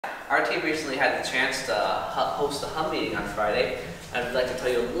Our team recently had the chance to host a hub meeting on Friday. I'd like to tell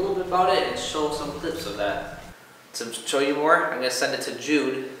you a little bit about it and show some clips of that. To show you more, I'm going to send it to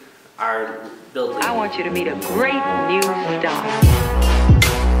Jude, our build lead. I want you to meet a great new star.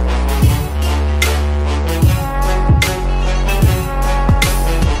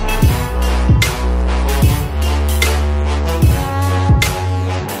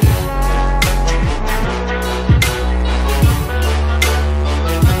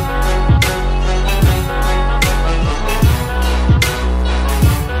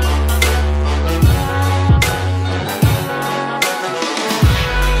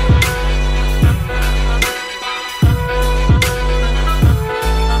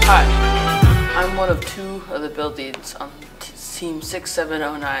 Hi, I'm one of two of the build leads on Team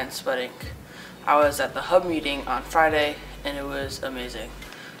 6709 S.P.U.D. I was at the hub meeting on Friday and it was amazing.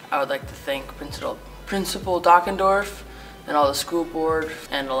 I would like to thank Principal Dockendorf and all the school board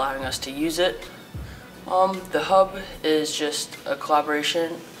and allowing us to use it. The hub is just a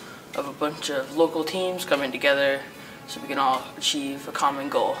collaboration of a bunch of local teams coming together so we can all achieve a common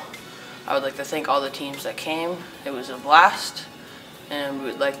goal. I would like to thank all the teams that came. It was a blast, and we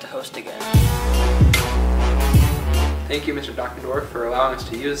would like to host again. Thank you, Mr. Dockendorf, for allowing us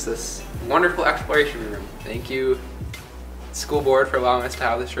to use this wonderful exploration room. Thank you, school board, for allowing us to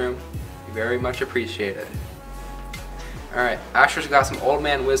have this room. We very much appreciate it. Alright, Asher's got some old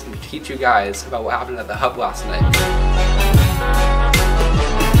man wisdom to teach you guys about what happened at the hub last night.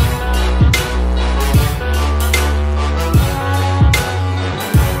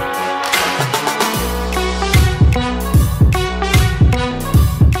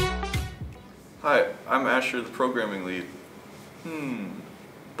 Hi, I'm Asher, the programming lead.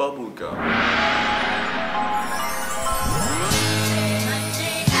 Bubblegum.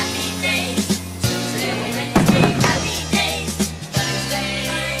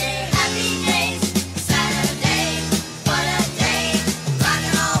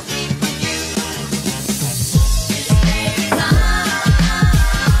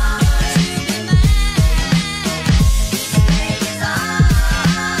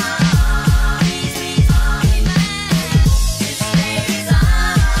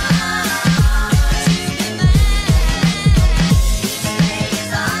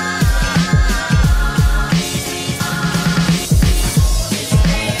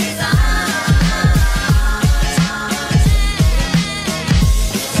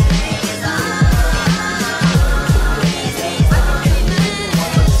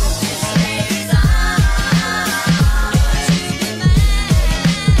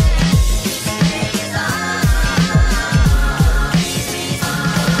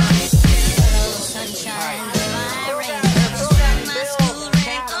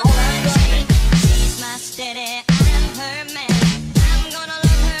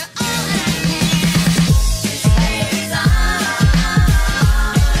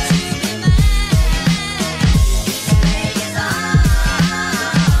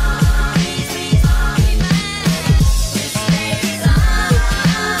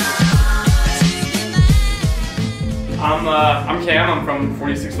 I'm Cam, I'm from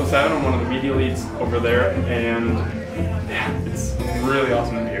 4607, I'm one of the media leads over there, and yeah, it's really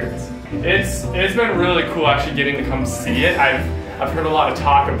awesome to be here. It's been really cool actually getting to come see it. I've heard a lot of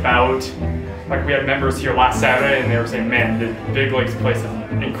talk about, like we had members here last Saturday and they were saying, man, the Big Lakes place is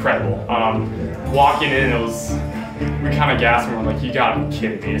incredible. Walking in, we kind of gasped and we're like, you gotta be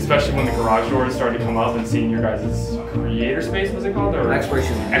kidding me, especially when the garage doors started to come up and seeing your guys' creator space, was it called? Or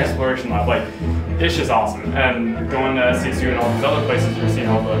Exploration Lab. Like, it's just awesome. And going to SCSU and all these other places, you're seeing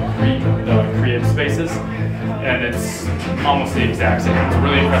all the creative spaces, and it's almost the exact same. It's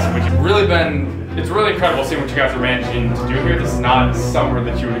really impressive. It's really incredible seeing what you guys are managing to do here. This is not somewhere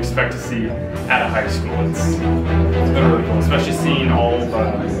that you would expect to see at a high school. It's been really cool, especially seeing all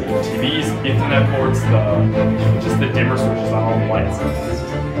the TVs, Ethernet ports, just the dimmer switches on all the lights.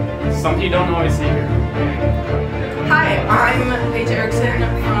 It's something you don't always see here. Hi, I'm Paige Erickson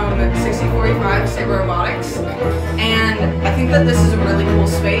from 6045 Sabre Robotics, and I think that this is a really cool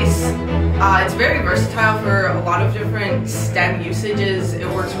space. It's very versatile for a lot of different STEM usages. It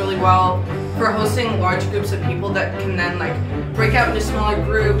works really well for hosting large groups of people that can then break out into smaller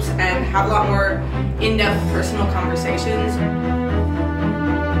groups and have a lot more in-depth personal conversations.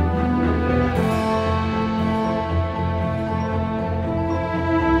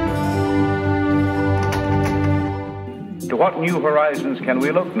 To what new horizons can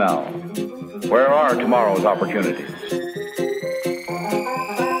we look now? Where are tomorrow's opportunities?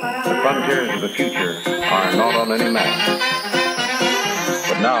 The frontiers of the future are not on any map.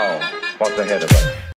 But now, what's ahead of us?